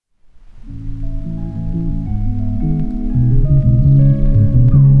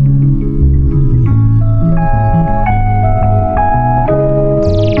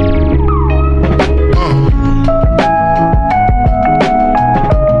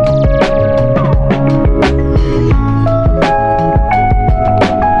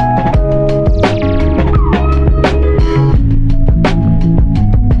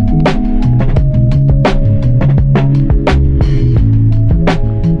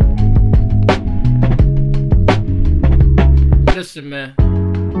to me.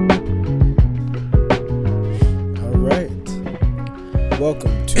 All right.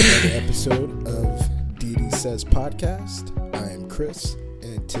 Welcome to another episode of DD Says Podcast. I am Chris,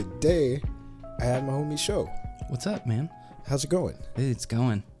 and today I have my homie Show. What's up, man? How's it going? It's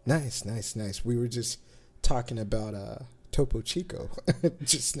going. Nice. We were just talking about Topo Chico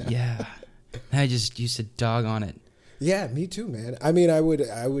just now. Yeah. I just used to dog on it. Yeah, me too, man. I mean, I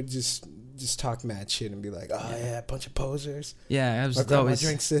would just talk mad shit and be like, oh yeah, a bunch of posers. Yeah, I was My grandma always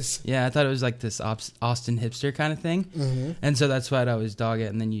drinks this. Yeah, I thought it was like this Austin hipster kind of thing, and so that's why I'd always dog it.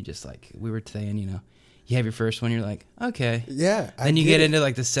 And then you just like we were saying, you have your first one, you're like, okay, yeah. Then you get into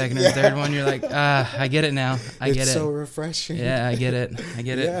like the second or third one, you're like, I get it now. I get it. It's so refreshing. Yeah, I get it.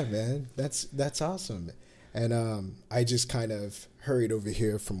 Yeah, man, that's awesome. And I just kind of hurried over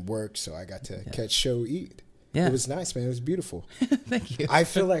here from work, so I got to catch Show eat. Yeah. It was nice, man. It was beautiful. Thank you. I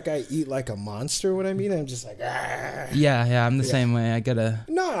feel like I eat like a monster when I meet. I'm just like, ah. Yeah, I'm the same way. I gotta.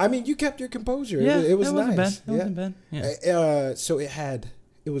 No, I mean, you kept your composure. Yeah, it was wasn't nice. bad. It wasn't bad. Yeah. So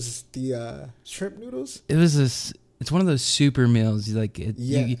it was the shrimp noodles. It's one of those super meals.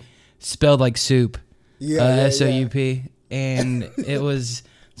 You spelled like soup. Yeah. SOUP. And it's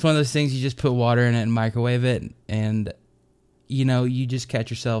one of those things you just put water in it and microwave it, and you just catch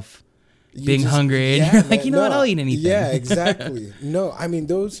yourself being hungry, and you're like, what, I'll eat anything. Yeah, exactly. No, I mean,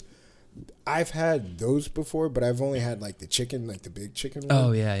 I've had those before, but I've only had like the chicken, like the big chicken one.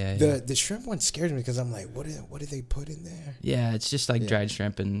 Oh, yeah. The shrimp one scares me because I'm like, what do they put in there? Yeah, it's just like dried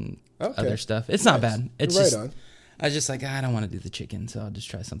shrimp and other stuff. It's not bad. It's right just, on. I was just like, I don't want to do the chicken, so I'll just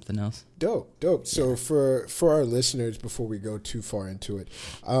try something else. Dope. So for our listeners, before we go too far into it,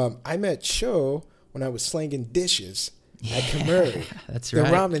 I met Show when I was slanging dishes at Kamuri, that's the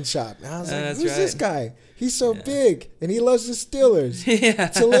right, ramen shop. And I was like, who's right. this guy? He's so big, and he loves the Steelers. Yeah.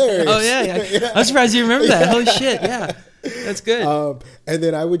 It's hilarious. Oh, yeah. I'm surprised you remember that. Holy shit, yeah. That's good. And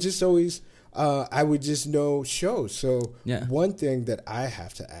then I would just always, I would just know Show. So one thing that I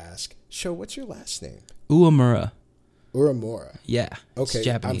have to ask, Show, what's your last name? Uemura. Uemura. Yeah. Okay. It's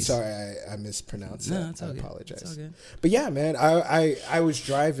Japanese. I'm sorry, I mispronounced that. No, it's all I good. apologize. It's all good. But yeah, man, I was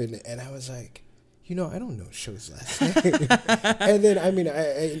driving and I was like, I don't know Show's last name. And then, I mean,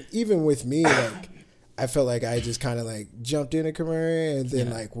 I even with me, like, I felt like I just kind of like jumped into Kamuri and then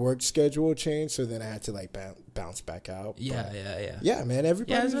like work schedule changed. So then I had to like bounce back out. Yeah. Yeah, man,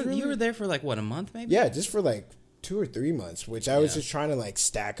 everybody. Yeah, you were there for like, what, a month maybe? Yeah, just for like 2 or 3 months, which I was just trying to like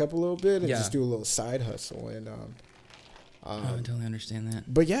stack up a little bit and just do a little side hustle. And I totally understand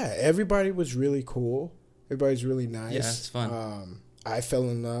that. But yeah, everybody was really cool. Everybody's really nice. Yeah, it's fun. I fell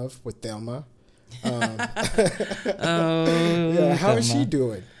in love with Thelma. How is she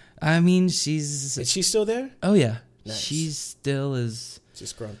doing? I mean, Is she still there? Oh yeah, nice. She still is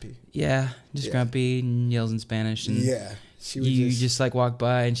just grumpy. Yeah, grumpy and yells in Spanish. And she would just like walk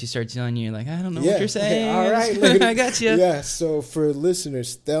by and she starts yelling. You're like, I don't know what you're saying. All right, lady. I got you. Yeah. So for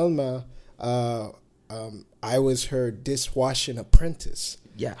listeners, Thelma, I was her dishwashing apprentice.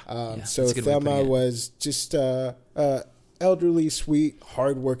 Yeah. So Thelma was just elderly, sweet,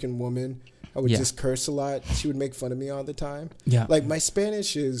 hardworking woman. I would just curse a lot. She would make fun of me all the time. Yeah. Like my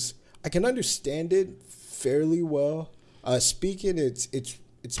Spanish I can understand it fairly well. Speaking, it's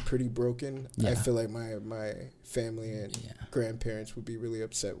pretty broken. Yeah. I feel like my family and grandparents would be really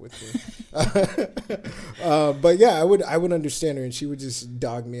upset with me. But yeah, I would understand her, and she would just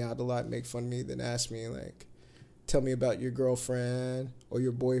dog me out a lot, make fun of me, then ask me like, tell me about your girlfriend or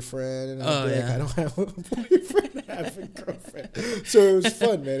your boyfriend, and I'd be like, I don't have a boyfriend, I have a girlfriend. So it was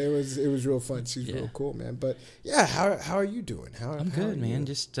fun, man. It was real fun. She's real cool, man. But yeah, how are you doing? I'm good, man.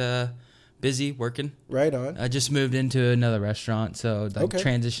 Just busy working. Right on. I just moved into another restaurant, so like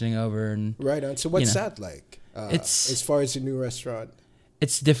transitioning over and right on. So what's that like? It's as far as the new restaurant.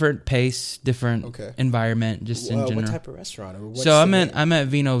 It's different pace, different environment, just in general. What type of restaurant? Or so I'm at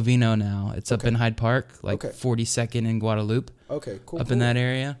Vino Vino now. It's up in Hyde Park, like 42nd in Guadalupe. Okay, cool. Up in that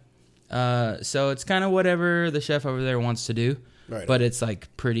area. So it's kind of whatever the chef over there wants to do. Right. But it's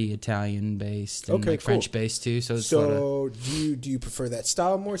like pretty Italian based and like French based too. So do you prefer that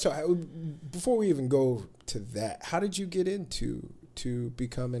style more? So before we even go to that, how did you get into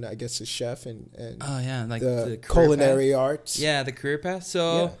becoming, I guess, a chef and like the culinary arts? Yeah, the career path.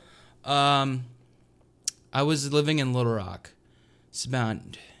 So I was living in Little Rock. It's about a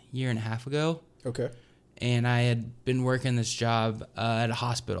year and a half ago. Okay. And I had been working this job at a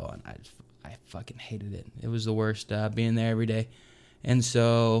hospital, and I fucking hated it. It was the worst, being there every day. And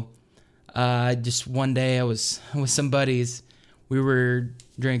so just one day I was with some buddies. We were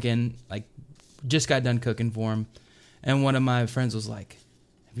drinking, like just got done cooking for them. And one of my friends was like,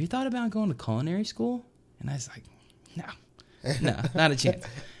 have you thought about going to culinary school? And I was like, no. No, not a chance.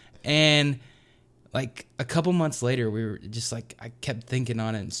 And like a couple months later, we were just like, I kept thinking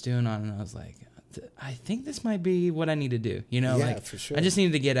on it and stewing on it. And I was like, I think this might be what I need to do. You know, like for sure. I just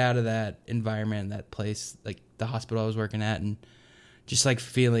needed to get out of that environment, that place, like the hospital I was working at, and just like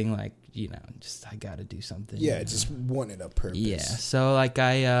feeling like, you know, just I got to do something. Yeah, you know? just wanted a purpose. Yeah. So like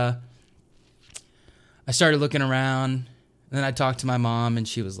I started looking around, and then I talked to my mom, and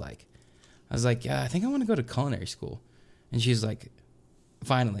she was like, I was like, yeah, I think I want to go to culinary school. And she's like,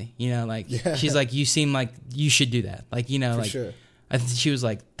 finally, you know, like, she's like, you seem like you should do that. Like, you know, For like, sure. she was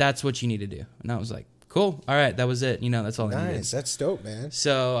like, that's what you need to do. And I was like, cool. All right. That was it. You know, that's all I needed. Nice. That's dope, man.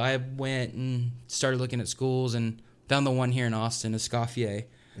 So I went and started looking at schools and found the one here in Austin, Escoffier.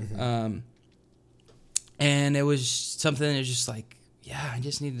 Mm-hmm. And it was something that was just like, yeah, I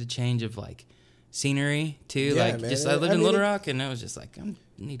just needed a change of like scenery too. Yeah, like, man. just I lived in Little Rock, and it was just like, I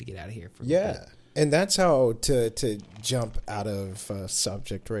need to get out of here for a bit. And that's how to jump out of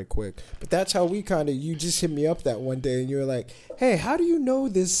subject right quick. But that's how we kind of, you just hit me up that one day and you were like, hey, how do you know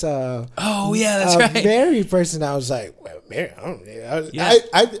this oh yeah, that's right, Mary person? I was like, well, Mary, I don't know. Yeah.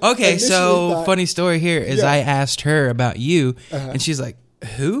 Okay, so thought, funny story here is I asked her about you, Uh-huh. and she's like,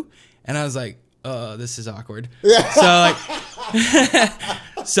 who? And I was like, this is awkward. So like,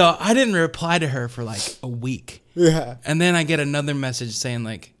 so I didn't reply to her for like a week. Yeah. And then I get another message saying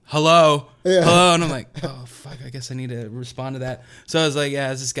like, hello. And I'm like, oh fuck, I guess I need to respond to that. So I was like,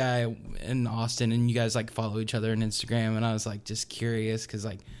 yeah, it's this guy in Austin, and you guys like follow each other on Instagram, and I was like just curious because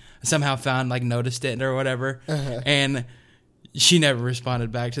like I somehow noticed it or whatever. And she never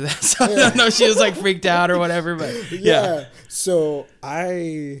responded back to that, so I don't know if she was like freaked out or whatever, but yeah. So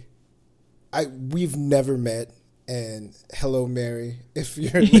we've never met, and hello, Mary, if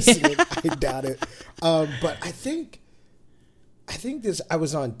you're listening. I doubt it, but I think I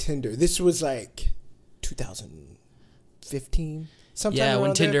was on Tinder. This was like 2015, sometime. Yeah,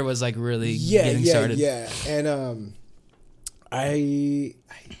 when Tinder there. was like really getting started. Yeah, and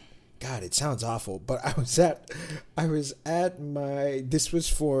God, it sounds awful, but I was at my. This was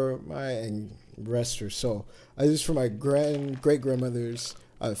for my, and rest her soul. This was for my great grandmother's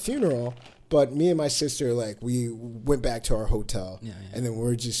funeral. But me and my sister, like, we went back to our hotel, and then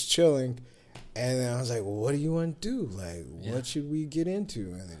we're just chilling. And then I was like, well, what do you want to do? Like, what should we get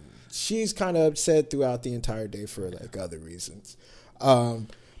into? And then she's kind of upset throughout the entire day for, like, other reasons.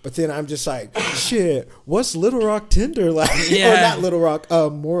 But then I'm just like, shit, what's Little Rock Tinder like? Yeah. Or not Little Rock,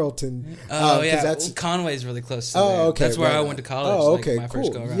 Morrilton. Oh, yeah. Conway's really close to there. Okay. That's where I went to college. Oh, okay, like, my cool.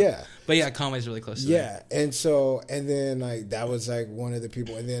 first go around. Yeah. But yeah, Conway's really close to there. Yeah. And then, like, that was, like, one of the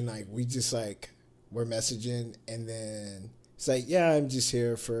people. And then, like, we just, like, were messaging. And then it's like, yeah, I'm just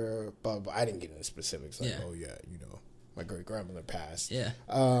here for blah, blah. I didn't get into specifics. Like, oh, yeah, you know, my great-grandmother passed. Yeah.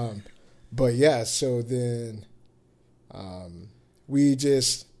 But, yeah, so then we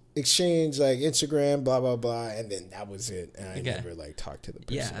just exchanged, like, Instagram, blah, blah, blah. And then that was it. And I never, like, talked to the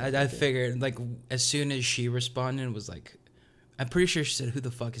person. Yeah, I figured, like, as soon as she responded, it was like, I'm pretty sure she said, who the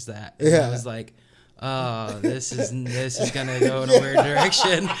fuck is that? And I was like, oh, this is gonna go in a weird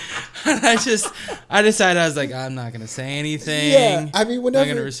direction. And I decided, I was like, I'm not gonna say anything. Yeah, I mean, whenever I'm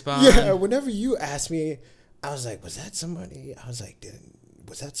not gonna respond. Yeah, whenever you asked me, I was like, was that somebody? I was like,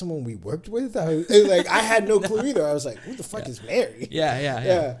 was that someone we worked with? I had no clue either. I was like, who the fuck is Mary?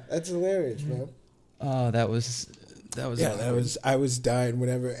 Yeah. That's hilarious, bro. Oh, that was I was dying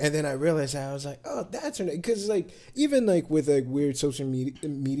whenever, and then I realized I was like, oh, that's her name, because like even like with like weird social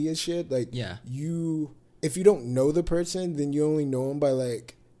media shit, like if you don't know the person, then you only know them by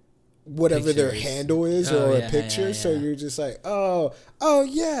like whatever their handle is or a picture. So you're just like, oh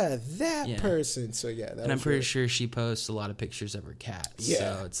yeah, that person. So yeah, and I'm pretty sure she posts a lot of pictures of her cats. Yeah,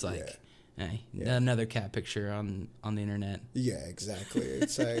 so it's like. Hey, another cat picture on the internet. Yeah, exactly.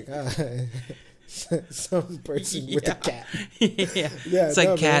 It's like some person with a cat. Yeah, it's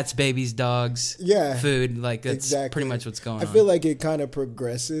like cats, babies, dogs. Yeah, food. Like that's pretty much what's going on. I feel like it kind of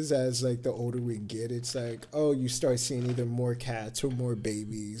progresses as like the older we get. It's like, oh, you start seeing either more cats or more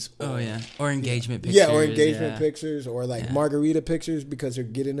babies. Or engagement pictures. Yeah, or engagement pictures, or like margarita pictures because they're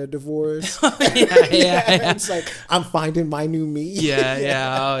getting a divorce. It's like, I'm finding my new me.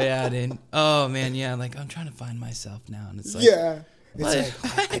 Yeah. Oh yeah, dude. Oh man, yeah. Like I'm trying to find myself now, and it's like It's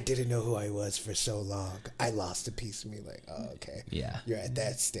like, I didn't know who I was for so long. I lost a piece of me. Like, oh, okay. Yeah. You're at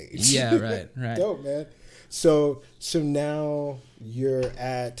that stage. Yeah, right. Dope, man. So now you're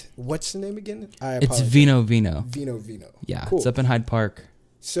at, what's the name again? It's Vino. Vino. Yeah, cool. It's up in Hyde Park.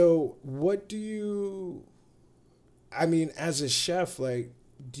 So I mean, as a chef, like,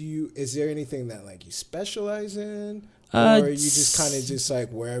 is there anything that like you specialize in? Or are you just kind of just like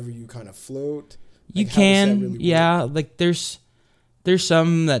wherever you kind of float? You can, really yeah. Like there's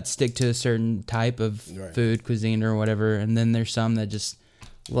some that stick to a certain type of food cuisine or whatever, and then there's some that just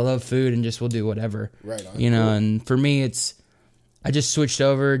love food and just will do whatever. Right on. You know, and for me, I just switched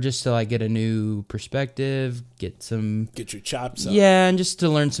over just to like get a new perspective, get your chops up. Yeah, and just to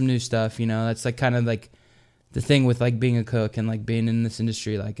learn some new stuff. You know, that's like kind of like the thing with like being a cook and like being in this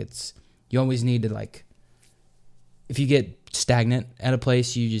industry. Like you always need to like, if you get stagnant at a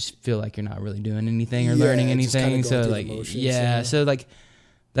place, you just feel like you're not really doing anything or learning anything. So like, so like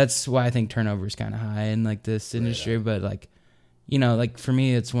that's why I think turnover is kind of high in like this industry. But like, you know, like for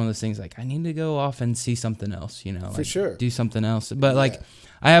me, it's one of those things like I need to go off and see something else, you know, like for sure, do something else. But like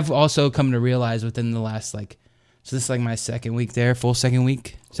I have also come to realize within the last like, so this is like my second full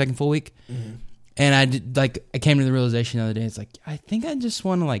week. Mm-hmm. And I came to the realization the other day, it's like, I think I just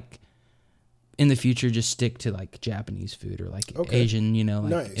want to like, in the future, just stick to like Japanese food or like Asian, you know,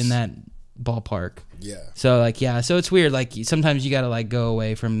 like in that ballpark. Yeah. So like, yeah, so it's weird. Like sometimes you got to like go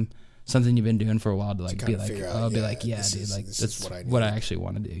away from something you've been doing for a while to like be like, that's what I actually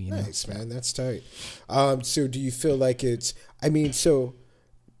want to do. You know? Nice, man. That's tight. So do you feel like so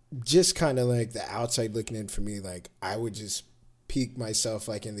just kind of like the outside looking in for me, like I would just peek myself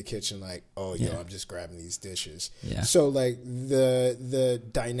like in the kitchen like, oh yo, I'm just grabbing these dishes. Yeah. So like the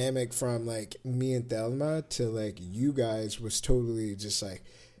dynamic from like me and Thelma to like you guys was totally just like,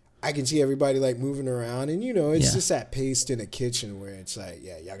 I can see everybody like moving around and you know, it's just that pace in a kitchen where it's like,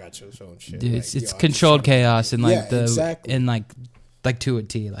 y'all got your own shit. Dude, like, it's controlled chaos and like exactly. and like to a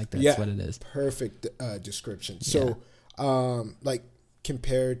T, like that's what it is. Perfect description. So like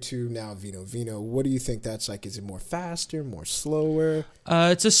compared to now Vino, what do you think that's like? Is it more faster, more slower?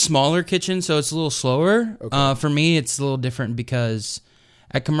 It's a smaller kitchen, so it's a little slower. Okay. For me, it's a little different because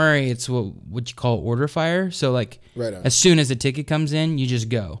at Kamuri, it's what you call order fire. So like as soon as the ticket comes in, you just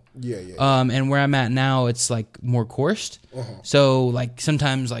go. Yeah. And where I'm at now, it's like more coursed. Uh-huh. So like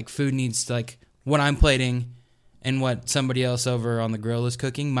sometimes like food needs to like what I'm plating and what somebody else over on the grill is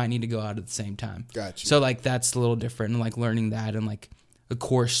cooking might need to go out at the same time. Gotcha. So like that's a little different, and like learning that and like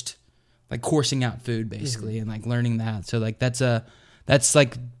coursing out food basically, and like learning that. So like that's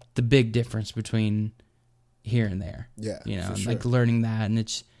like the big difference between here and there. Yeah, you know, sure. like learning that, and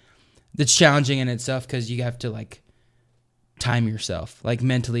it's challenging in itself because you have to like time yourself, like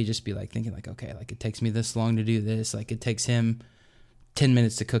mentally just be like thinking like, okay, like it takes me this long to do this, like it takes him 10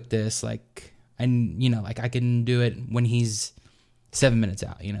 minutes to cook this, like you know, like I can do it when he's 7 minutes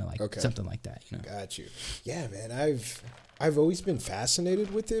out, you know, like something like that, you know. Got you. Yeah, man, I've always been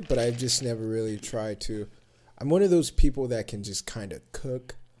fascinated with it, but I've just never really tried to. I'm one of those people that can just kind of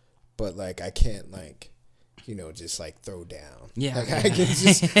cook, but like I can't like, you know, just like throw down. Yeah. Like I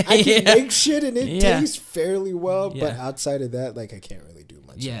can make shit and it tastes fairly well, but outside of that, like I can't really do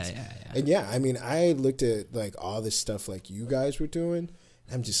much. Yeah. And I mean, I looked at like all this stuff like you guys were doing.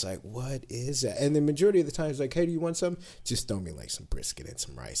 I'm just like, what is that? And the majority of the time, it's like, hey, do you want some? Just throw me like some brisket and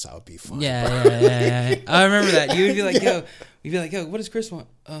some rice. I'll be fine. Yeah. I remember that. You would be like, yo, what does Chris want?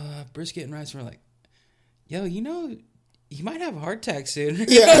 Brisket and rice. And we're like, yo, you know, you might have a heart attack soon.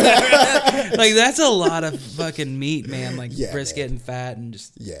 Yeah. Like that's a lot of fucking meat, man. Like brisket and fat and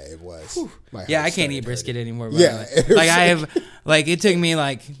just. Yeah, it was. I can't eat brisket anymore. Yeah. Like I have, like it took me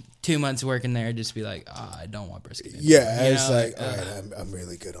like 2 months working there, just be like, I don't want brisket anymore. Yeah, it's like, all right, I'm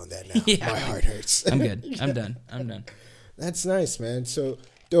really good on that now. My heart hurts. I'm good. I'm done. That's nice, man. So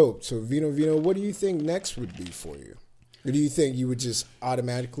dope. So Vino, what do you think next would be for you? Or do you think you would just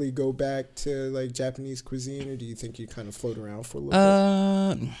automatically go back to like Japanese cuisine, or do you think you kind of float around for a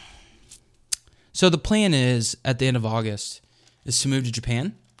little bit? So the plan is at the end of August is to move to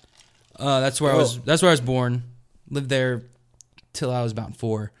Japan. That's where I was born. Lived there till I was about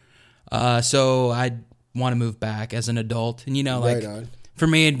 4. So I want to move back as an adult, and you know, like for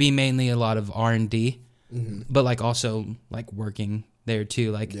me, it'd be mainly a lot of R&D, but like also like working there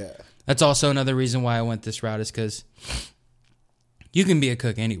too. Like that's also another reason why I went this route is because you can be a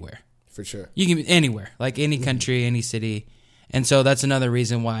cook anywhere. For sure, you can be anywhere, like any country, any city, and so that's another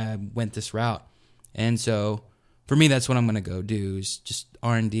reason why I went this route. And so for me, that's what I'm gonna go do is just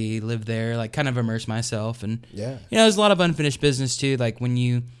R&D, live there, like kind of immerse myself, and you know, there's a lot of unfinished business too. Like when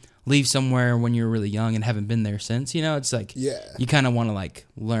you leave somewhere when you're really young and haven't been there since, you know, it's like you kind of want to like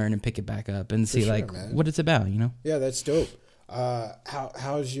learn and pick it back up and see like what it's about, you know. Yeah, that's dope.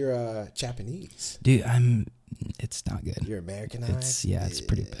 How's your Japanese? Dude, it's not good. You're Americanized? It's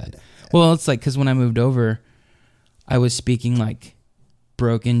pretty bad. Well, it's like because when I moved over, I was speaking like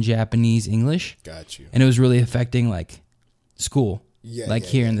broken Japanese English. Got you. And it was really affecting like school,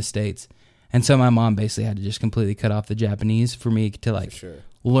 here in the States. And so my mom basically had to just completely cut off the Japanese for me to like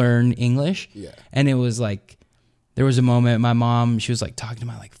learn English. Yeah. And it was like, there was a moment, my mom, she was like talking to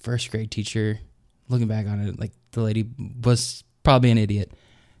my like first grade teacher, looking back on it, like the lady was probably an idiot.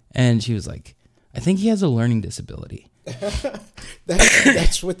 And she was like, I think he has a learning disability.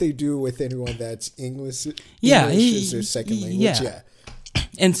 That's what they do with anyone that's English. Yeah. English is their second language. Yeah.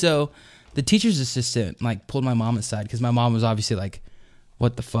 And so the teacher's assistant like pulled my mom aside because my mom was obviously like,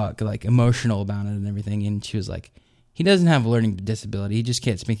 what the fuck, like emotional about it and everything. And she was like, he doesn't have a learning disability. He just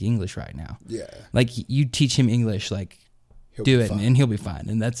can't speak English right now. Yeah. Like you teach him English, like He'll do be it fine. and he'll be fine.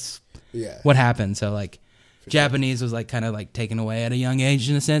 And that's Yeah. what happened. So like For Japanese was like kind of like taken away at a young age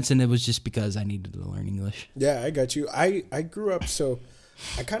in a sense. And it was just because I needed to learn English. Yeah, I got you. I grew up, so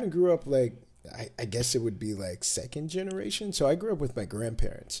I kind of grew up like, I guess it would be like second generation. So I grew up with my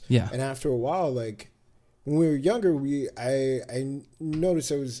grandparents. Yeah. And after a while, like when we were younger, I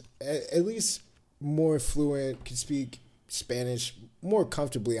noticed I was at least more fluent, could speak Spanish more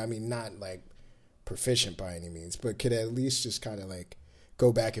comfortably. I mean, not like proficient by any means, but could at least just kind of like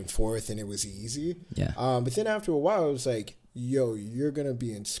go back and forth, and it was easy. Yeah. But then after a while, it was like, yo, you're going to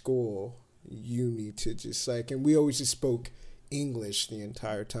be in school. You need to just like, and we always just spoke English the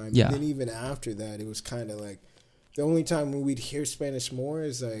entire time. Yeah. And then even after that, it was kind of like the only time when we'd hear Spanish more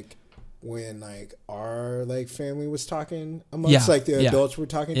is like when like our like family was talking amongst like the adults were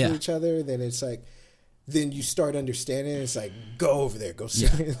talking to each other. Then it's like, then you start understanding. It's like, go over there, go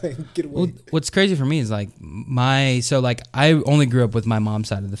sit, like, get away. Well, what's crazy for me is like I only grew up with my mom's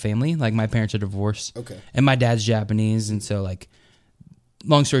side of the family. Like my parents are divorced. Okay. And my dad's Japanese. And so like,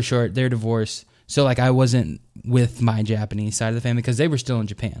 long story short, they're divorced. So like I wasn't with my Japanese side of the family because they were still in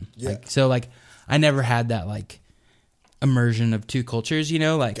Japan. Yeah. Like, so like I never had that like immersion of two cultures, you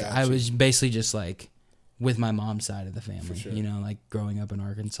know, like Gotcha. I was basically just like with my mom's side of the family, sure. you know, like growing up in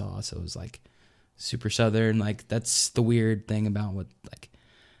Arkansas. So it was like super Southern. Like that's the weird thing about what like,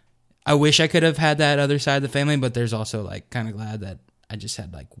 I wish I could have had that other side of the family, but there's also like kind of glad that I just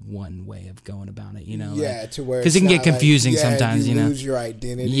had like one way of going about it, you know? Yeah, like, to where because it can get confusing sometimes, you know? lose your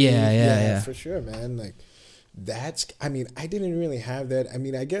identity. Yeah. For sure, man. Like that's, I mean, I didn't really have that. I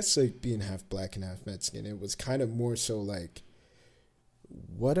mean, I guess like being half black and half Mexican, it was kind of more so like,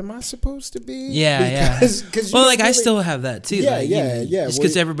 what am I supposed to be? Yeah, Cause well, like really, I still have that too. Yeah, like, yeah. Just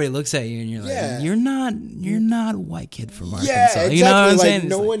because everybody looks at you and you're like, Yeah. you're not a white kid from Arkansas. Yeah, exactly. You know what I'm like, saying?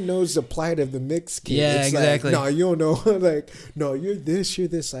 no It's one knows the plight of the mixed kid. Yeah, it's exactly. Like, no, you don't know. Like, no, you're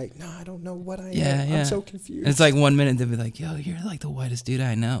this. Like, no, I don't know what I am. I'm so confused. It's like 1 minute they'll be like, yo, you're like the whitest dude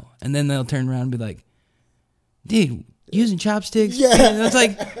I know. And then they'll turn around and be like, dude, using chopsticks? Yeah. And it's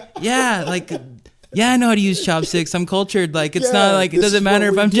like, yeah, like, yeah, I know how to use chopsticks. I'm cultured. Like, it's not like, it this doesn't is matter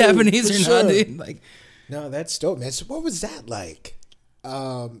what if we I'm do, Japanese for or sure. not, dude. Like, No, that's dope, man. So what was that like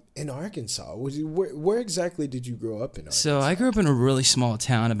in Arkansas? Where exactly did you grow up in Arkansas? so I grew up in a really small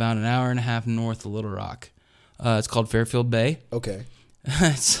town about an hour and a half north of Little Rock. It's called Fairfield Bay. Okay.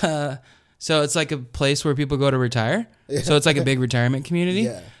 So it's like a place where people go to retire. So it's like a big retirement community.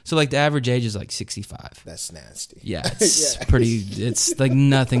 Yeah. So like the average age is like 65. That's nasty. Yeah, it's Yeah. pretty. It's like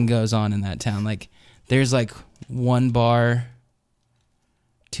nothing goes on in that town. Like there's like one bar,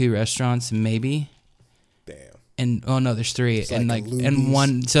 2 restaurants, maybe. Damn. And oh no, there's 3, It's and like like a and Luby's.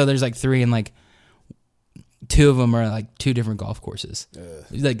 one. So there's like 3, and like 2 of them are like 2 different golf courses.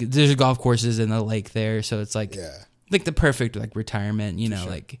 Like there's golf courses in the lake there, so it's like Yeah. like the perfect like retirement, you know,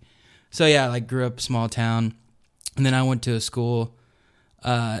 sure. like. So yeah, like grew up small town, and then I went to a school,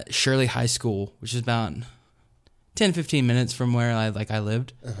 Shirley High School, which is about 10, 15 minutes from where I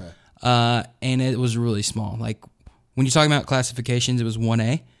lived. And it was really small. Like when you're talking about classifications, it was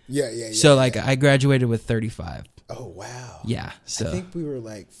 1A. Yeah. So like I graduated with 35. Oh wow. Yeah. So I think we were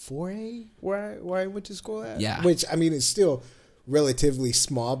like 4A where I went to school at. Yeah. Which I mean it's still relatively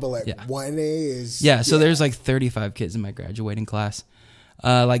small, but like Yeah. 1A is yeah. So there's like 35 kids in my graduating class.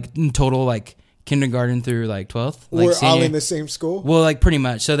 Like in total, like kindergarten through like 12th. Like we're all senior. in the same school. Well, like pretty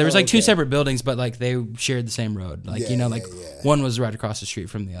much. So there was like 2 okay. separate buildings, but like they shared the same road. Like, Yeah, like yeah. one was right across the street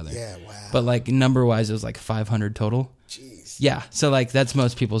from the other. Yeah, wow. But like number wise, it was like 500 total. Jeez. Yeah. So like that's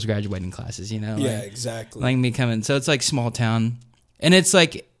most people's graduating classes, you know? Yeah, Like, exactly. like me coming. So it's like small town. And it's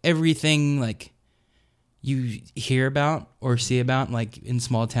like everything like you hear about or see about like in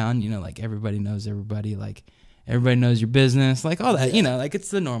small town, you know, like everybody knows everybody. Like everybody knows your business, like all that, Yeah. you know, like it's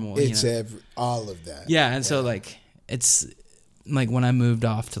the normal. It's you know? all of that. Yeah, and so like it's like when I moved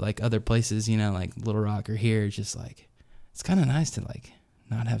off to like other places, you know, like Little Rock or here, it's just like it's kind of nice to like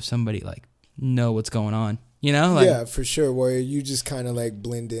not have somebody like know what's going on, you know? Like, yeah, for sure. Where you just kind of like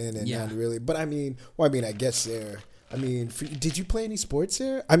blend in and Yeah. not really. But I mean, I guess there. I mean, did you play any sports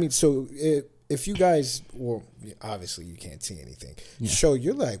there? I mean, so if you guys, well, obviously you can't see anything. Yeah. So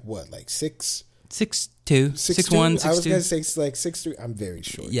you're like what, like 6'2", 6'1", 6'2". I was gonna say like 6'3". I'm very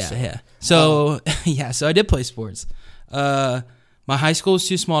short. Yeah, so. yeah. So so I did play sports. My high school was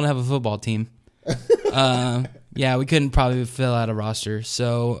too small to have a football team. Yeah, we couldn't probably fill out a roster.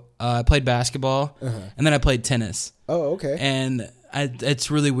 So I played basketball, and then I played tennis. Oh, okay. And it's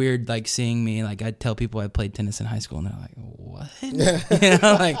really weird, like seeing me. Like I tell people I played tennis in high school, and they're like, "What?" You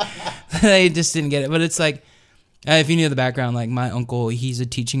know, like they just didn't get it. But it's like, if you knew the background, like my uncle, he's a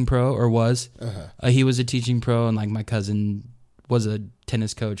teaching pro or was. He was a teaching pro, and like my cousin was a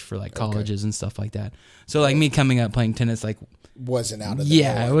tennis coach for like colleges and stuff like that. So like me coming up playing tennis, like wasn't out of the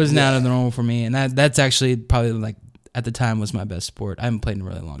norm. it wasn't out of the normal for me, and that's actually probably like at the time was my best sport. I haven't played in a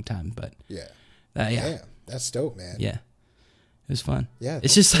really long time, but Damn, that's dope, man. Yeah. It was fun. Yeah.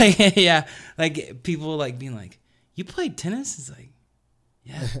 It's just like, like people like being like, you played tennis? It's like,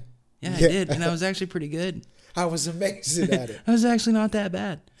 yeah, I did. And I was actually pretty good. I was amazing at it. I was actually not that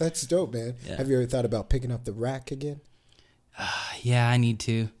bad. That's dope, man. Yeah. Have you ever thought about picking up the rack again? Yeah, I need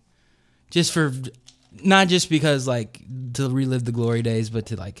to. Not just because like to relive the glory days, but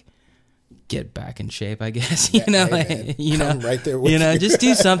to like get back in shape, I guess. I'm right there with you. Just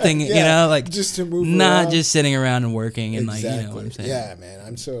do something, like just to move not around. Just sitting around and working and exactly. like, you know what I'm saying? Yeah, man.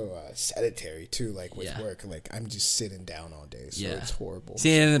 I'm so sedentary too, like with work. Like I'm just sitting down all day, so it's horrible.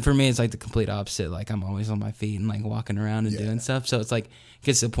 See, and for me, it's like the complete opposite. Like I'm always on my feet and like walking around and doing stuff. So it's like, it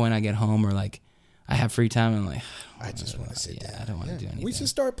gets to the point I get home or like I have free time and I'm like, I just want to sit down. I don't want to do anything. We should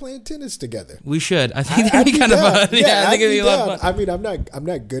start playing tennis together. We should. I think that'd be kind of fun. I think it'd be a lot of fun. I mean, I'm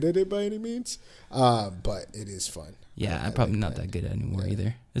not good at it by any means, but it is fun. Yeah, I'm probably not that good at it anymore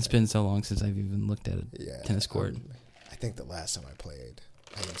either. It's been so long since I've even looked at a tennis court. I think the last time I played,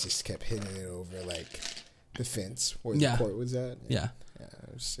 I just kept hitting it over like the fence where the court was at. Yeah.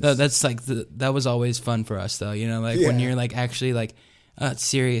 That's like that was always fun for us though. Like when you're like actually like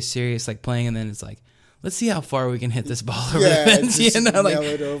serious like playing, and then it's like, let's see how far we can hit this ball over the fence. Nail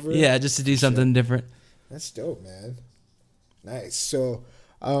it over. Yeah, just to do something different. That's dope, man. Nice. So,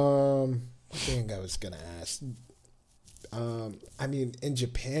 one thing I was gonna ask. I mean, in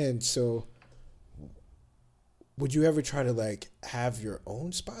Japan, so would you ever try to like have your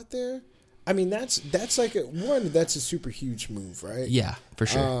own spot there? I mean, that's like that's a super huge move, right? Yeah, for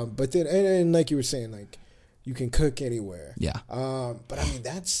sure. But then, and like you were saying, like you can cook anywhere. Yeah. But I mean,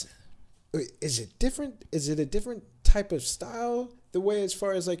 is it different? Is it a different type of style? The way as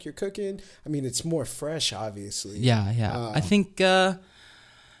far as like you're cooking? I mean, it's more fresh, obviously. Yeah. I think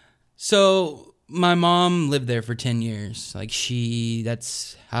so. My mom lived there for 10 years. Like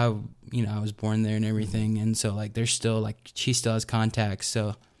that's how, I was born there and everything. And so like there's still like, she still has contacts.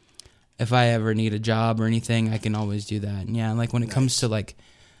 So if I ever need a job or anything, I can always do that. And yeah, like when it comes to like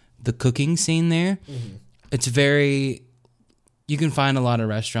the cooking scene there, it's you can find a lot of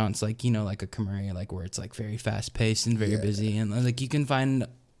restaurants like, like a Kamari, like where it's like very fast paced and very busy. And like you can find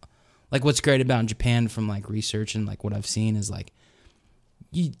like what's great about Japan from like research and like what I've seen is like,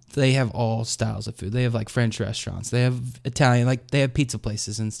 they have all styles of food. They have like French restaurants. They have Italian, like they have pizza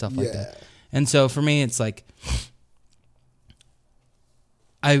places and stuff like that. And so for me, it's like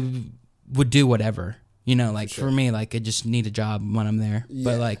I would do whatever, like for me, like I just need a job when I'm there.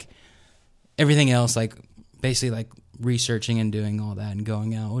 But like everything else, like basically like researching and doing all that and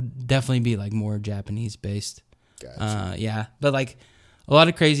going out would definitely be like more Japanese based. Gotcha. But like a lot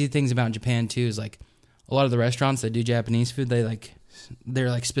of crazy things about Japan too is like a lot of the restaurants that do Japanese food, they're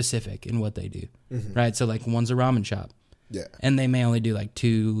like specific in what they do, right? So like one's a ramen shop, and they may only do like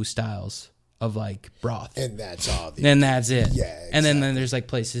 2 styles of like broth, and that's all. And that's it. Yeah, exactly. And then there's like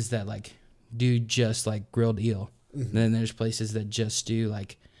places that like do just like grilled eel. And then there's places that just do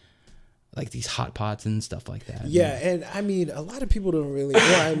like these hot pots and stuff like that. Yeah, and I mean a lot of people don't really.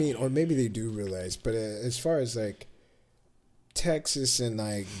 Or maybe they do realize, but as far as like Texas and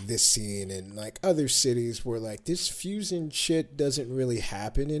like this scene and like other cities where like this fusion shit doesn't really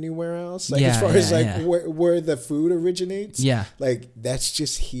happen anywhere else, like as far as like where the food originates, like that's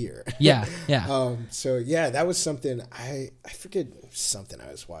just here. So that was something I forget something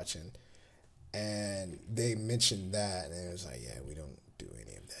I was watching and they mentioned that and it was like, we don't do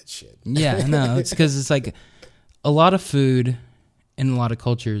any of that shit. No, it's because it's like a lot of food in a lot of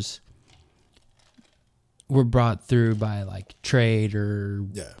cultures were brought through by like trade or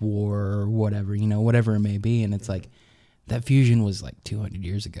war or whatever, whatever it may be. And it's like that fusion was like 200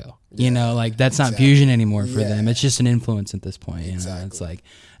 years ago, like that's not fusion anymore for them. It's just an influence at this point. It's like,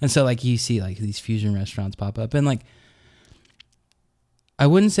 and so like you see like these fusion restaurants pop up and like, I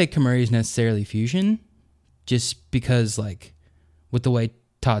wouldn't say Kamari is necessarily fusion just because like with the way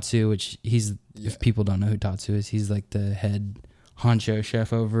Tatsu, which if people don't know who Tatsu is, he's like the head honcho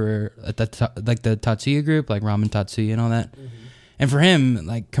chef over at the Tatsuya group, like Ramen Tatsuya and all that. Mm-hmm. And for him,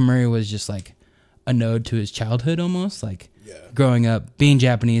 like Kamuri was just like a node to his childhood almost, like growing up, being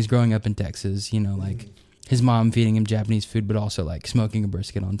Japanese, growing up in Texas, like his mom feeding him Japanese food, but also like smoking a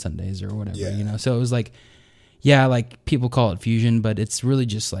brisket on Sundays or whatever, So it was like, like people call it fusion, but it's really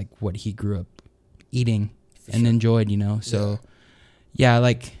just like what he grew up eating and enjoyed, So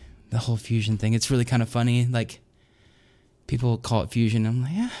like the whole fusion thing, it's really kind of funny. Like people call it fusion. I'm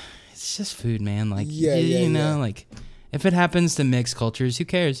like, it's just food, man. Like, like if it happens to mix cultures, who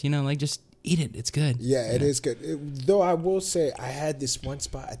cares? Like just eat it. It's good. Yeah, it is good. Though I will say I had this one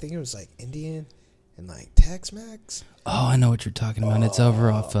spot, I think it was like Indian and like Tex-Mex. Oh, I know what you're talking about. It's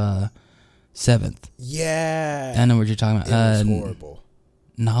over off 7th. Yeah. I know what you're talking about. It was horrible.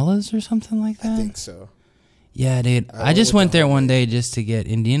 Nala's or something like that? I think so. Yeah, dude. I just went there one day just to get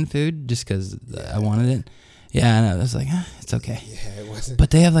Indian food just because I wanted it. Yeah, and I was like, it's okay. Yeah, it wasn't.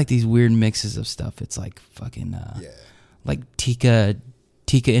 But they have like these weird mixes of stuff. It's like fucking, like tikka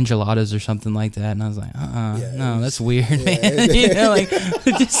enchiladas or something like that. And I was like, no, that's weird, man. Like,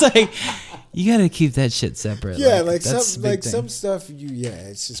 just like, you got to keep that shit separate. Yeah, like some stuff,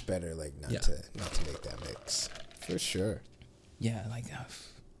 it's just better like not to make that mix. For sure. Yeah, like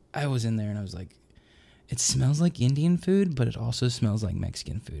I was in there and I was like, it smells like Indian food, but it also smells like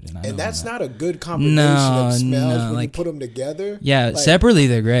Mexican food. And that's not a good combination of smells when you put them together. Yeah, like, separately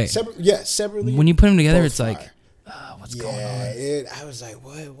they're great. Separately. When you put them together, it's like, what's going on? I was like,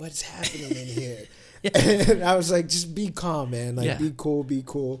 what's happening in here? And I was like, just be calm, man. Like, be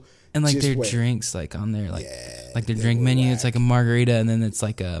cool. And like their drinks, like on there, like their drink menu, it's like a margarita, and then it's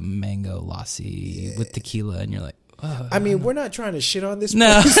like a mango lassi with tequila, and you're like, I mean, we're not trying to shit on this place.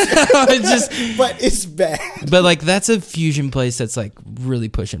 No, it's but it's bad. But like that's a fusion place that's like really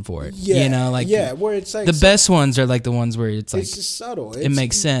pushing for it. Where it's like the best ones are like the ones where it's like it's just subtle. It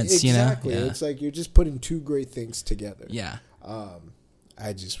makes sense, exactly. It's like you're just putting two great things together. Yeah.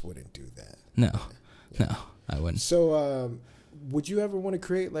 I just wouldn't do that. No, I wouldn't. So, would you ever want to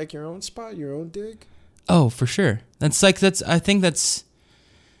create like your own spot, your own dig? Oh, for sure. I think that's.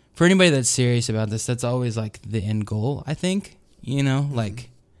 For anybody that's serious about this, that's always like the end goal, I think. Like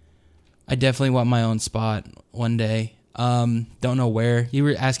I definitely want my own spot one day. Don't know where. You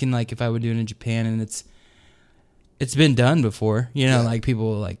were asking like if I would do it in Japan, and it's been done before. Like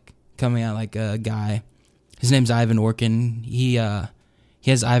people like coming out, like a guy. His name's Ivan Orkin. He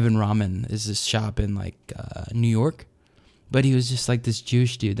has Ivan Ramen is this shop in like New York. But he was just like this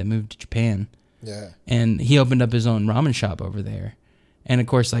Jewish dude that moved to Japan. Yeah. And he opened up his own ramen shop over there. And of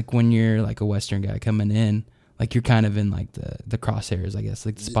course, like when you're like a Western guy coming in, like you're kind of in like the crosshairs, I guess,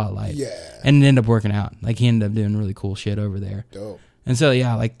 like the spotlight. Yeah. And it ended up working out. Like he ended up doing really cool shit over there. Dope. And so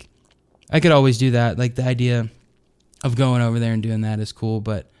like I could always do that. Like the idea of going over there and doing that is cool.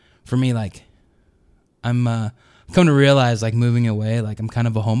 But for me, like I'm come to realize like moving away, like I'm kind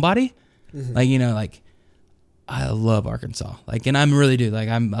of a homebody. Mm-hmm. Like like I love Arkansas. Like, and I really do. Like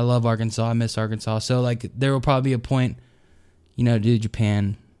I love Arkansas. I miss Arkansas. So like there will probably be a point. Do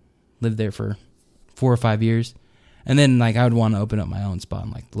Japan, live there for 4 or 5 years, and then like I would want to open up my own spot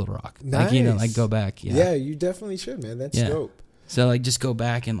in like Little Rock. Nice. Like like go back. Yeah, you definitely should, man. That's dope. So like just go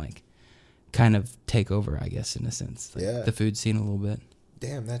back and like kind of take over, I guess, in a sense. Like, the food scene a little bit.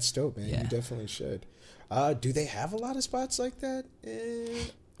 Damn, that's dope, man. Yeah. You definitely should. Do they have a lot of spots like that in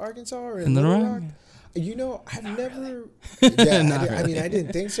Arkansas or in Little Rock? I've never. Really. I mean, I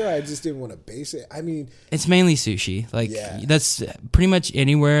didn't think so. I just didn't want to base it. I mean, it's mainly sushi. Like that's pretty much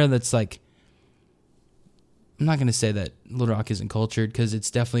anywhere that's like. I'm not gonna say that Little Rock isn't cultured because it's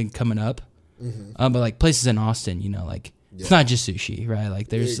definitely coming up. Mm-hmm. But like places in Austin, it's not just sushi, right? Like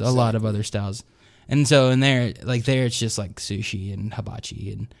there's a lot of other styles, and so in there, like there, it's just like sushi and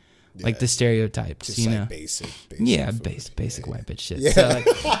hibachi and like the stereotypes, just like basic basic white bitch shit. Yeah. So, like,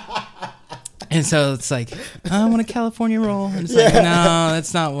 and so it's like, I want a California roll. And it's like, no,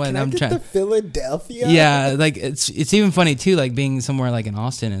 that's not what I'm trying. The Philadelphia? Yeah, like it's even funny too, like being somewhere like in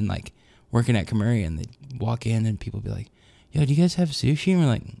Austin and like working at Kamuri, and they walk in and people be like, "Yo, do you guys have sushi?" And we're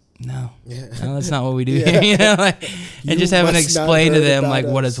like, "No, that's not what we do here." Like, and just having to explain to them like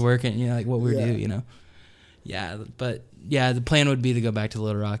what is working, like what we do, Yeah, but the plan would be to go back to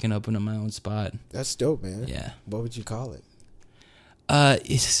Little Rock and open up my own spot. That's dope, man. Yeah. What would you call it?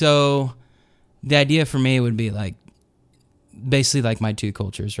 So the idea for me would be like basically like my two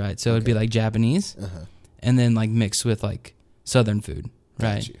cultures, right? So it'd be like Japanese and then like mixed with like Southern food,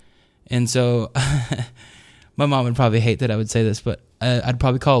 right? Gotcha. And so my mom would probably hate that I would say this, but I'd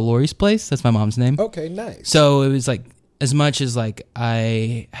probably call it Lori's Place. That's my mom's name. Okay, nice. So it was like as much as like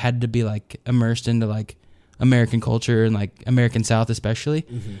I had to be like immersed into like American culture and like American South especially,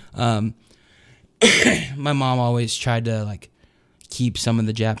 my mom always tried to like keep some of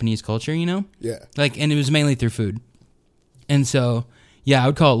the Japanese culture, you know? Yeah. Like, and it was mainly through food. And so, yeah, I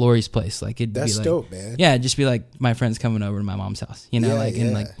would call it Lori's place. Like, it'd That's be like, dope, man. Yeah, it'd just be like my friends coming over to my mom's house, you know, Yeah, like, yeah.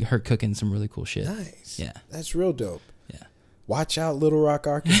 and like her cooking some really cool shit. Nice. Yeah. That's real dope. Yeah. Watch out, Little Rock,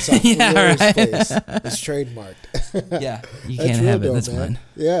 Arkansas. Yeah, Lori's right. place. It's trademarked. Yeah. You That's can't real have it. dope, That's man. mine.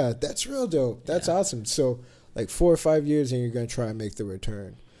 Yeah, that's real dope. That's awesome. So, like 4 or 5 years, and you're gonna try and make the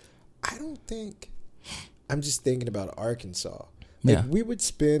return. I don't think. I'm just thinking about Arkansas. Like, Yeah. we would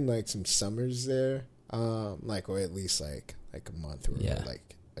spend like some summers there, like, or at least like a month or Yeah.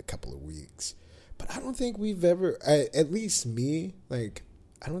 like a couple of weeks. But I don't think we've ever, at least me, like,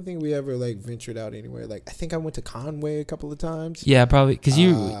 I don't think we ever like ventured out anywhere. Like, I think I went to Conway a couple of times. Yeah, probably. Because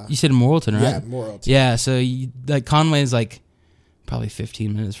you said Morrilton, right? Yeah, Morrilton. Yeah, so you, like Conway is like probably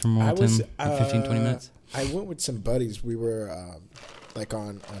 15 minutes from Morrilton. Like 15, 20 minutes. I went with some buddies. We were like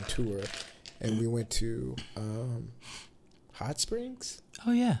on tour, and we went to Hot Springs.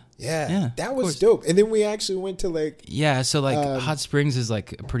 Oh, yeah. Yeah, that of was course. dope. And then we actually went to like, Yeah, so like Hot Springs is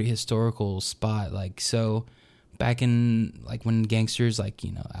like a pretty historical spot. Like, so back in like when gangsters like,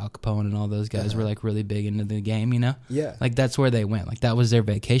 you know, Al Capone and all those guys were like really big into the game, you know? yeah, Like that's where they went. Like that was their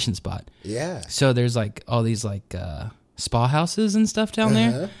vacation spot. yeah. So there's like all these like spa houses and stuff down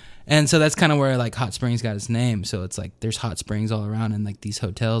Uh-huh. there. And so that's kind of where like Hot Springs got its name. So it's like there's hot springs all around, and like these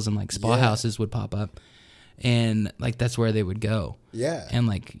hotels and like spa Yeah. houses would pop up, and like that's where they would go. Yeah. And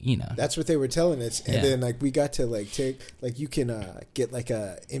like, you know, That's what they were telling us. And Yeah. then like we got to like take, like, you can get like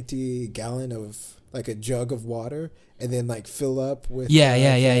a empty gallon of like a jug of water, and then like fill up with yeah.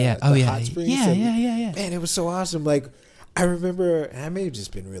 the Oh yeah, hot springs. yeah, And, yeah. man, it was so awesome. Like, I remember, and I may have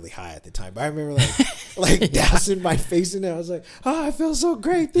just been really high at the time, but I remember like like dousing my face in it. I was like, oh, I feel so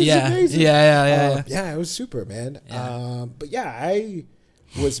great. This is amazing. Yeah. Yeah, it was super, man. Yeah. But yeah, I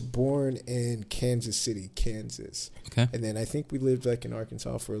was born in Kansas City, Kansas. Okay. And then I think we lived like in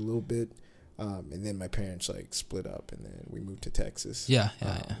Arkansas for a little bit. And then my parents like split up, and then we moved to Texas. Yeah.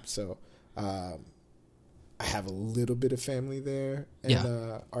 So I have a little bit of family there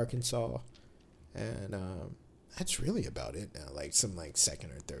in Arkansas. And that's really about it now. Like some like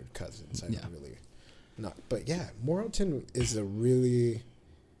second or third cousins. I don't really not. But yeah, Morrilton is a really,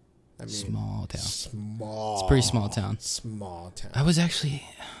 I mean, Small town. Small. It's a pretty small town. Small town. I was actually.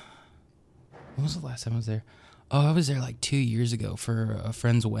 When was the last time I was there? Oh, I was there like 2 years ago for a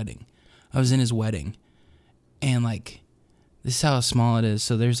friend's wedding. I was in his wedding, and like, this is how small it is.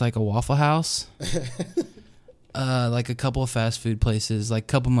 So there's like a Waffle House, like a couple of fast food places, like a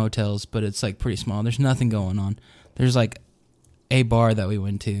couple motels, but it's like pretty small. There's nothing going on. There's like a bar that we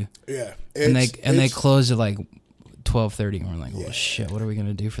went to, Yeah. and they closed at like 12:30, and we're like, oh shit, what are we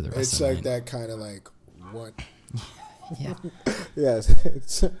gonna do for the rest It's of the like night? that kind of like what? Yeah, Yes,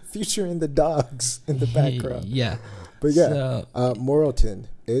 it's featuring the dogs in the background. yeah. But yeah, So- Morrilton.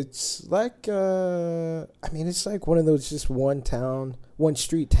 It's like I mean, it's like one of those just one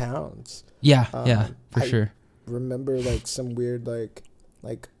street towns. Yeah, for I sure. Remember like some weird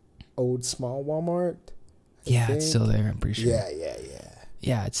like old small Walmart. I Yeah, think. it's still there. I'm pretty sure. Yeah.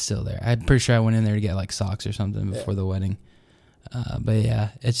 Yeah, it's still there. I'm pretty sure I went in there to get like socks or something before the wedding. But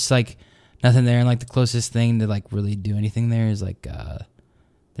yeah, it's like nothing there. And like the closest thing to like really do anything there is like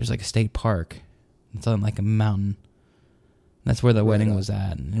there's like a state park. It's on like a mountain. That's where the wedding was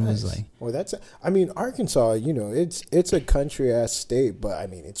at, and it was like, well, I mean, Arkansas. You know, it's a country ass state, but I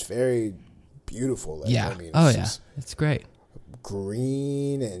mean, it's very beautiful. Like, yeah. I mean, Oh it's yeah, just it's great.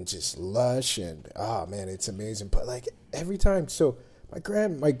 green and just lush, and oh man, it's amazing. But like every time, so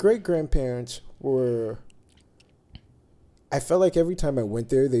my great grandparents were. I felt like every time I went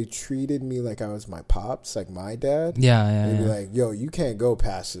there, they treated me like I was my pops, like my dad. Yeah. They'd be like, "Yo, you can't go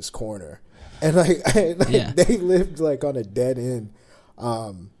past this corner," and like they lived like on a dead end,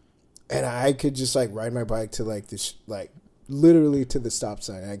 and I could just like ride my bike to like this, like literally to the stop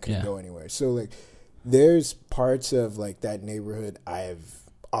sign. I couldn't go anywhere. So like, there's parts of like that neighborhood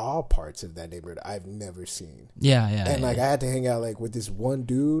all parts of that neighborhood I've never seen. Yeah. And like I had to hang out like with this one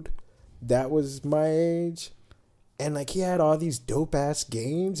dude that was my age. And, like, he had all these dope-ass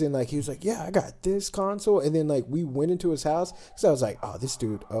games. And, like, he was like, yeah, I got this console. And then, like, we went into his house. So I was like, oh, this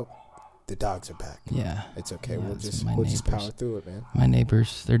dude, the dogs are back. Yeah. It's okay. Yeah, We'll it's just power through it, man. My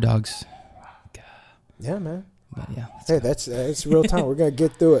neighbors, their dogs. Yeah, man. But yeah. Hey, that's real time. We're going to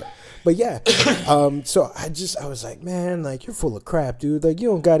get through it. But, yeah. So I was like, man, like, you're full of crap, dude. Like, you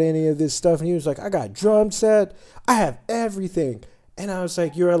don't got any of this stuff. And he was like, I got drum set. I have everything. And I was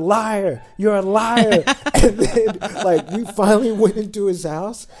like, you're a liar. You're a liar. And then, like, we finally went into his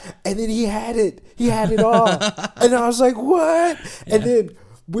house, and then he had it. He had it all. And I was like, what? Yeah. And then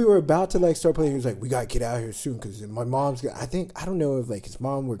we were about to, like, start playing. He was like, we got to get out of here soon because my mom's I don't know if, like, his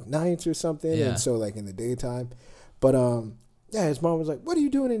mom worked nights or something. Yeah. And so, like, in the daytime. But, yeah, his mom was like, what are you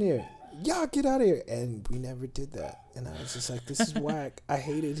doing in here? Y'all get out of here. And we never did that. And I was just like, this is whack. I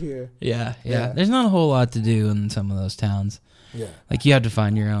hate it here. Yeah. There's not a whole lot to do in some of those towns. Yeah, like you have to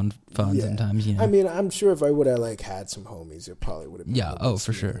find your own fun sometimes. You know, I mean, I'm sure if I would have like had some homies, it probably would have been. Yeah,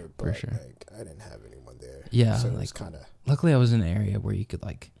 for sure. Like, I didn't have anyone there. Yeah, so like it was kind of. Luckily, I was in an area where you could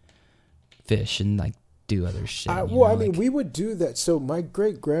like fish and like do other shit. I mean, we would do that. So my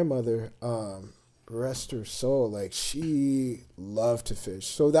great grandmother, rest her soul, like she loved to fish.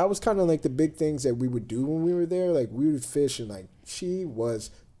 So that was kind of like the big things that we would do when we were there. Like we would fish, and like she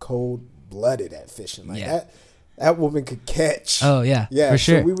was cold-blooded at fishing. Like that. That woman could catch. Oh, yeah. Yeah, for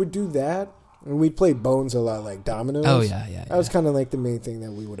sure. So we would do that. And we'd play bones a lot, like dominoes. Oh, yeah. That was kind of like the main thing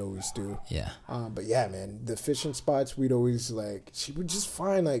that we would always do. Yeah. But yeah, man, the fishing spots, we'd always like, she would just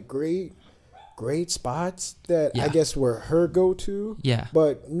find like great spots that I guess were her go-to. Yeah.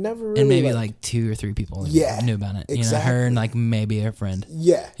 But never really. And maybe like 2 or 3 people knew about it. Exactly. You know, her and like maybe a friend.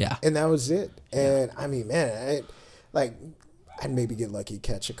 Yeah. Yeah. And that was it. And I mean, man, I'd maybe get lucky,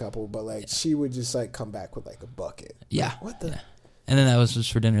 catch a couple, but like she would just like come back with like a bucket. Yeah. Like, what the? Yeah. And then that was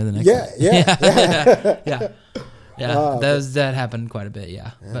just for dinner the next day. Yeah. That happened quite a bit.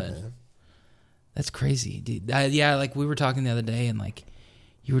 Yeah. But man. That's crazy, dude. Like we were talking the other day, and like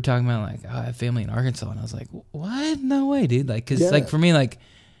you were talking about like, oh, I have family in Arkansas, and I was like, what? No way, dude. Like, cause like for me, like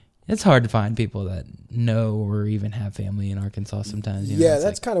it's hard to find people that know or even have family in Arkansas sometimes. You know? Yeah,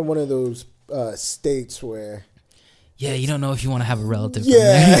 that's like, kind of one of those states where. Yeah, you don't know if you want to have a relative.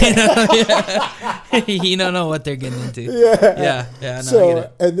 Yeah, from there, you know? You don't know what they're getting into. Yeah. No, so, I get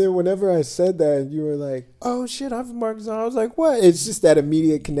it. And then whenever I said that, you were like, "Oh shit, I'm from Arkansas." I was like, "What?" It's just that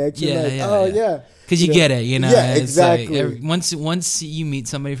immediate connection. Yeah. Because you get it, you know. Yeah, it's exactly. Like once you meet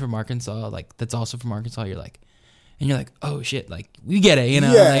somebody from Arkansas, like that's also from Arkansas, you're like, oh shit, like we get it, you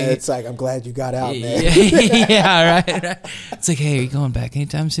know. Yeah, like, it's like I'm glad you got out, man. Yeah, right. It's like, hey, are you going back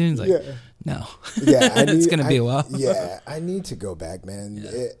anytime soon? It's like, no. Yeah, it's gonna be a while. Yeah, I need to go back, man.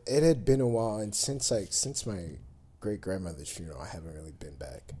 Yeah. It had been a while, and since my great grandmother's funeral, I haven't really been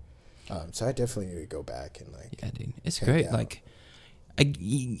back. So I definitely need to go back and like. Yeah, dude, it's great. Out. Like,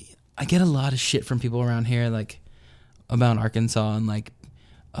 I get a lot of shit from people around here, like about Arkansas, and like,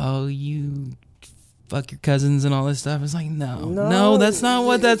 oh, you fuck your cousins and all this stuff. It's like, no, that's not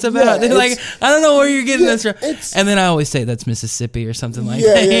what that's about. Yeah, like, I don't know where you're getting this from. And then I always say that's Mississippi or something like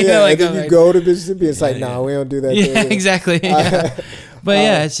that. Yeah. Like, and then you go to Mississippi, it's like, no, we don't do that. Yeah, exactly. Yeah. But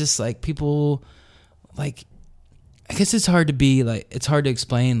yeah, it's just like people, like, I guess it's hard to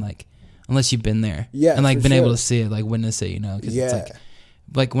explain, like, unless you've been there. Yeah, and like been able to see it, like witness it, you know? Because it's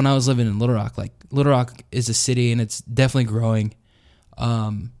like when I was living in Little Rock, like Little Rock is a city and it's definitely growing.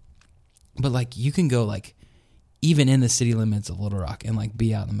 But like you can go like even in the city limits of Little Rock and like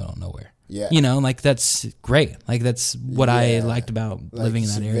be out in the middle of nowhere. Yeah. You know, like that's great. Like that's what I liked about living in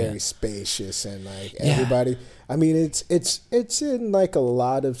that area. Very spacious and like everybody. I mean, it's in like a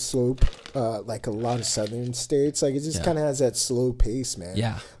lot of like a lot of southern states. Like it just kind of has that slow pace, man.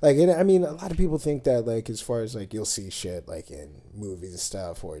 Yeah. Like, I mean, a lot of people think that like as far as like you'll see shit like in movies and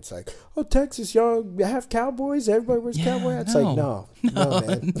stuff where it's like, oh, Texas, y'all have cowboys. Everybody wears cowboy hats. Like, no,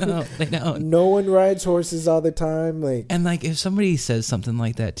 man. No, they don't. No one rides horses all the time. Like, and like if somebody says something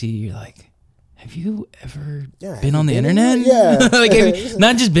like that to you, you're like, have you ever been on the internet? Yeah. Like,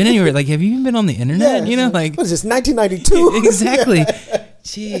 not just been anywhere. Like, have you even been on the internet? You know, like. What is this, 1992? Exactly.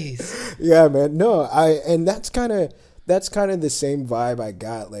 Jeez. Yeah, man. No, and that's kind of the same vibe I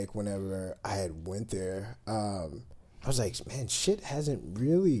got, like, whenever I had went there. I was like, man, shit hasn't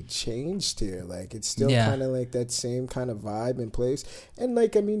really changed here. Like, it's still kind of like that same kind of vibe in place. And,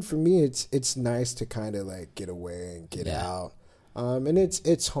 like, I mean, for me, it's nice to kind of, like, get away and get out. And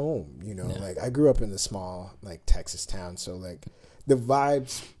it's home, you know, like I grew up in a small like Texas town. So like the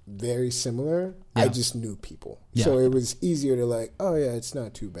vibes very similar. I just knew people. So it was easier to like, oh yeah, it's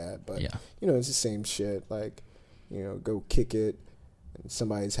not too bad, but you know, it's the same shit. Like, you know, go kick it and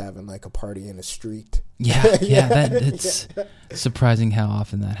somebody's having like a party in a street. It's surprising how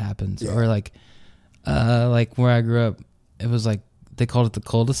often that happens. Or like where I grew up, it was like, they called it the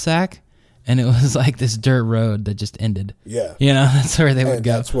cul-de-sac. And it was like this dirt road that just ended. Yeah. You know, that's where they would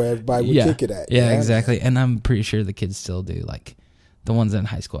go. That's where everybody would kick it at. Yeah, exactly. And I'm pretty sure the kids still do. Like, the ones in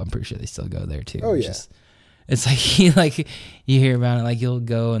high school, I'm pretty sure they still go there, too. Oh, yeah. It's like, you hear about it, like, you'll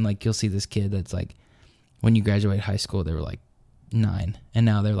go and, like, you'll see this kid that's, like, when you graduate high school, they were, like, 9, and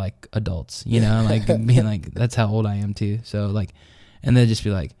now they're like adults, you know, like being like, that's how old I am too. So like, and they'd just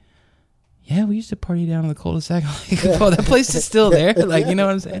be like, yeah, we used to party down in the cul-de-sac. Like, oh, that place is still there. Like, you know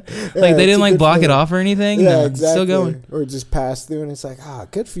what I'm saying? Like, they didn't like block it off or anything. Yeah, no, exactly. It's still going. Or just pass through, and it's like,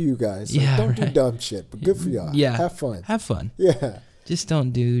 good for you guys. Like, don't do dumb shit, but good for y'all. Yeah. Have fun. Have fun. Yeah. Just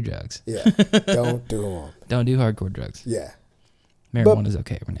don't do drugs. Yeah. Don't do them. Don't do hardcore drugs. Yeah. Marijuana's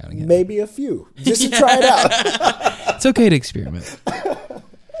okay every now and again. Maybe a few. Just to try it out. It's okay to experiment.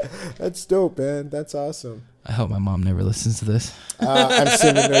 That's dope, man. That's awesome. I hope my mom never listens to this. I'm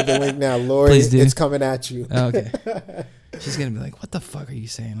sending her the link now. Lori, Please do. It's coming at you. Oh, okay. She's going to be like, what the fuck are you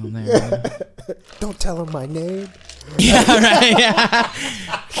saying on there? Don't tell her my name. Yeah, right. Yeah.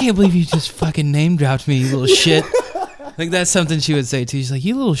 I can't believe you just fucking name dropped me, you little shit. Like, that's something she would say too. She's like,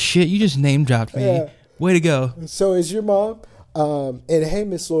 you little shit, you just name dropped me. Yeah. Way to go. So is your mom. And hey,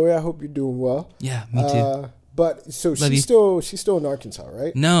 Miss Lori, I hope you're doing well. Yeah, me too. But so Love she's still in Arkansas,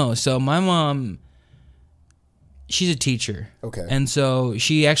 right? No, so my mom, she's a teacher. Okay. And so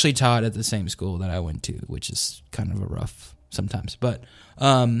she actually taught at the same school that I went to, which is kind of a rough sometimes. But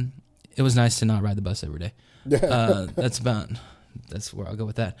it was nice to not ride the bus every day. That's where I'll go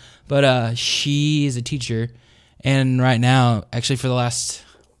with that. But she is a teacher, and right now, actually for the last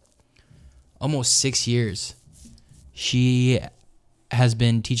almost 6 years, she has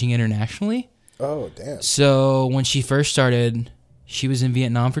been teaching internationally. Oh, damn. So when she first started, she was in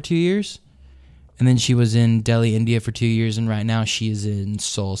Vietnam for 2 years, and then she was in Delhi, India for 2 years, and right now she is in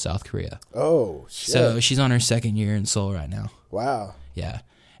Seoul, South Korea. Oh, shit. So she's on her 2nd year in Seoul right now. Wow. Yeah.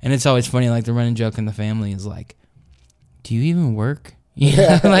 And it's always funny, like the running joke in the family is like, do you even work?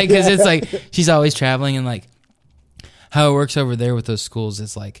 Yeah. Like, because it's like she's always traveling, and like how it works over there with those schools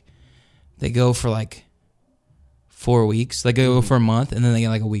is like they go for like 4 weeks. They go for a month, and then they get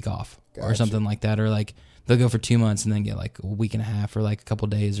like a week off. Gotcha. Or something like that. Or like they'll go for 2 months and then get like a week and a half or like a couple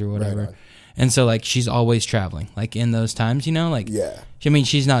days or whatever. Right. And so like she's always traveling like in those times, you know, like, yeah. I mean,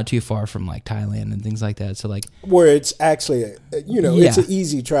 she's not too far from like Thailand and things like that. So like where it's actually, it's an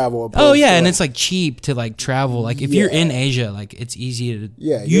easy travel. Oh yeah. And it's like cheap to like travel. Like if you're in Asia, like it's easy to,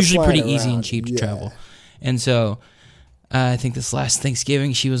 usually pretty easy and cheap to travel. And so I think this last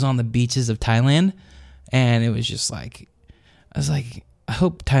Thanksgiving she was on the beaches of Thailand, and it was just like, I was like, I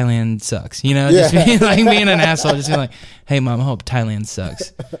hope Thailand sucks, just being an asshole, just being like, hey mom, I hope Thailand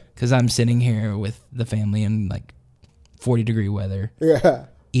sucks, because I'm sitting here with the family in like 40-degree weather,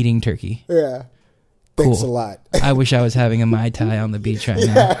 eating turkey. Yeah, thanks a lot. I wish I was having a Mai Tai on the beach right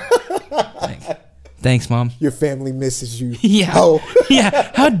now. Like, thanks, mom. Your family misses you. Yeah. Oh.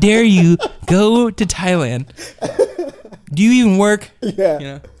 Yeah. How dare you go to Thailand? Do you even work?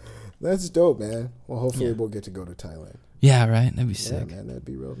 Yeah. That's dope, man. Well, hopefully we'll get to go to Thailand. Yeah, right? That'd be sick. Yeah, man, that'd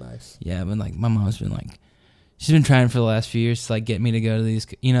be real nice. Yeah, but like my mom's been like, she's been trying for the last few years to like get me to go to these,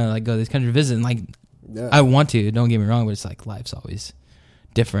 like go to these countries to visit. And like, I want to, don't get me wrong, but it's like life's always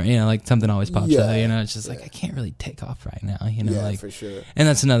different, like something always pops up, it's just like, I can't really take off right now, like, for sure. And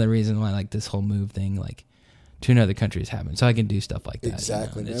that's another reason why like this whole move thing, like, to another country is happening, so I can do stuff like that.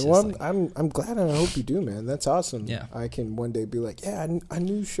 Exactly, man. Well, like, I'm glad, and I hope you do, man. That's awesome. Yeah, I can one day be like, I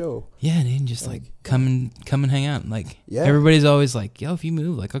knew show. Yeah, dude, just like come and hang out. Like, everybody's always like, yo, if you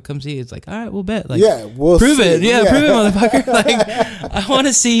move, like, I'll come see you. It's like, all right, we'll bet. Like, we'll prove see. it. Yeah, prove it, motherfucker. Like, I want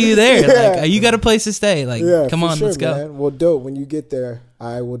to see you there. Like, you got a place to stay. Like, come on, let's go. Man. Well, dope. When you get there,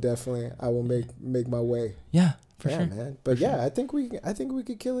 I will make my way. Yeah. For sure, man. But I think we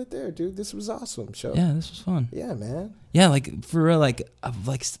could kill it there, dude. This was awesome show. Yeah, this was fun. Yeah, man. Yeah, like for real, like I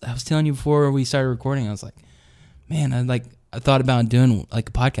was telling you before we started recording, I was like, man, I thought about doing like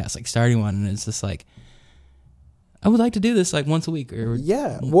a podcast, like starting one, and it's just like, I would like to do this like once a week or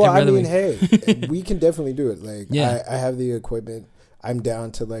Well, I mean, hey, we can definitely do it. Like, I have the equipment. I'm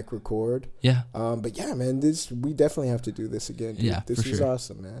down to like record. Yeah. But yeah, man, we definitely have to do this again, dude. Yeah, this was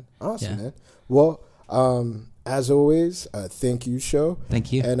awesome, man. Awesome, man. Well, as always, thank you, show.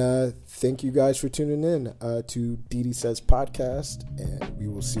 Thank you. And thank you guys for tuning in to DD Says Podcast, and we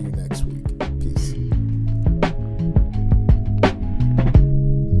will see you next week. Peace.